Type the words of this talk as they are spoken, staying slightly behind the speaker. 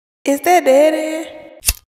Is that daddy?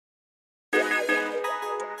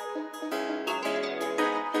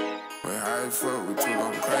 When I fuck with you,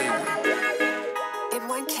 I'm crazy. In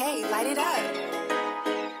 1K, light it up.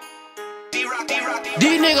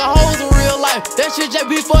 These nigga hoes in real life, that shit just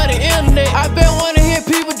be for the internet. I bet wanna hear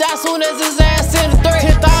people die soon as his ass in the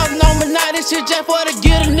threat. 10,000 on my night, this shit just for to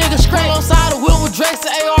get a nigga straight. Alongside the wheel with Drakes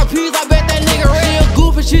and ARPs, I bet that nigga real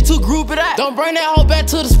goofy, she too grouped out. Don't bring that hoe back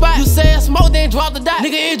to the spot. You said smoke, then drop the dot.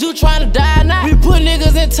 Nigga, is you tryna die now? We put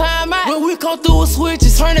niggas in time out. When we come through with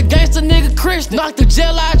switches, turn a gangster nigga Christian. Knock the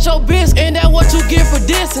gel out your biscuit, and that what you get for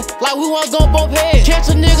dissing. Like we want gon' bump heads. Catch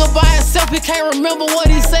a nigga by himself, he can't remember what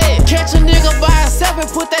he said. Catch a nigga by himself and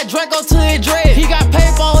put that Draco to his dread. He got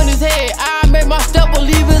paper on his head. I made my step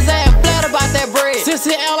leave his ass flat about that bread. Since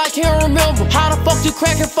he out, I can't remember how the fuck you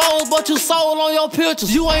cracking foes, but you sold on your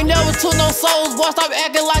pictures. You ain't never took no souls, boy, stop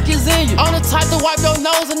acting like it's in you. I'm the type to wipe your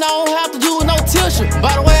nose and I don't have to do no tissue.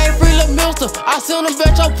 By the way, I ain't free little mister. I seen him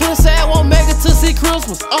bet your pussy ass won't make it to see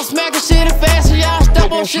Christmas. I'm smacking shit in fashion, y'all step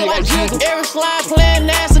on shit like jiggle. Every slide playing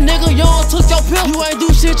nasty, nigga, you done took your pill. You ain't do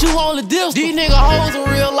shit, you only diss. These nigga hoes in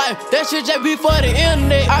real life, that shit just be for the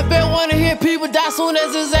internet. I bet wanna hear people die soon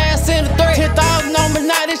as his ass in the threat. 10,000 on my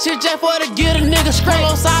night, this shit just for to get a nigga straight.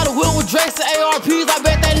 Alongside the wheel with Drakes and ARPs, I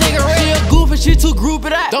bet that nigga real goofy, she too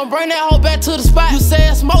grouped out. Don't bring that hoe back to the spot. You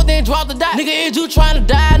said smoke, then drop the dot. Nigga, is you tryna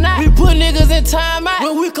die now? We put niggas in time out.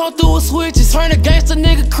 When we come through with switches, turn a gangster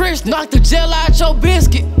nigga Christian. Knock the gel out your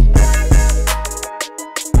biscuit.